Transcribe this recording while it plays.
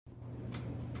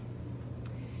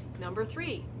Number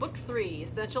 3, book 3,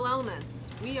 essential elements.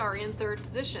 We are in 3rd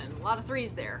position. A lot of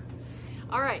 3s there.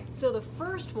 All right, so the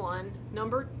first one,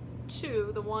 number 2,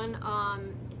 the one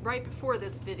right before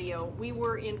this video, we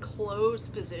were in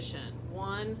closed position.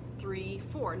 1, 3,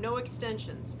 4, no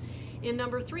extensions. In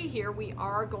number 3 here, we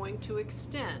are going to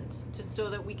extend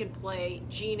so that we can play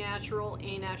G natural,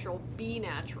 A natural, B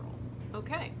natural.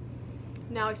 Okay.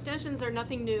 Now extensions are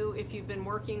nothing new if you've been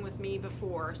working with me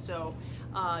before, so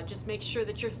just make sure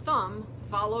that your thumb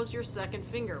follows your second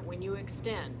finger when you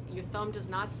extend. Your thumb does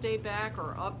not stay back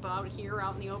or up out here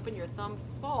out in the open. Your thumb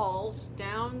falls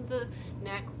down the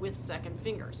neck with second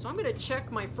finger. So I'm going to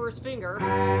check my first finger,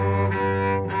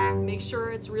 make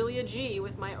sure it's really a G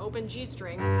with my open G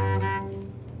string.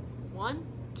 1,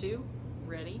 2,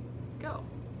 ready, go.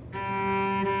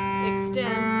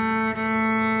 Extend.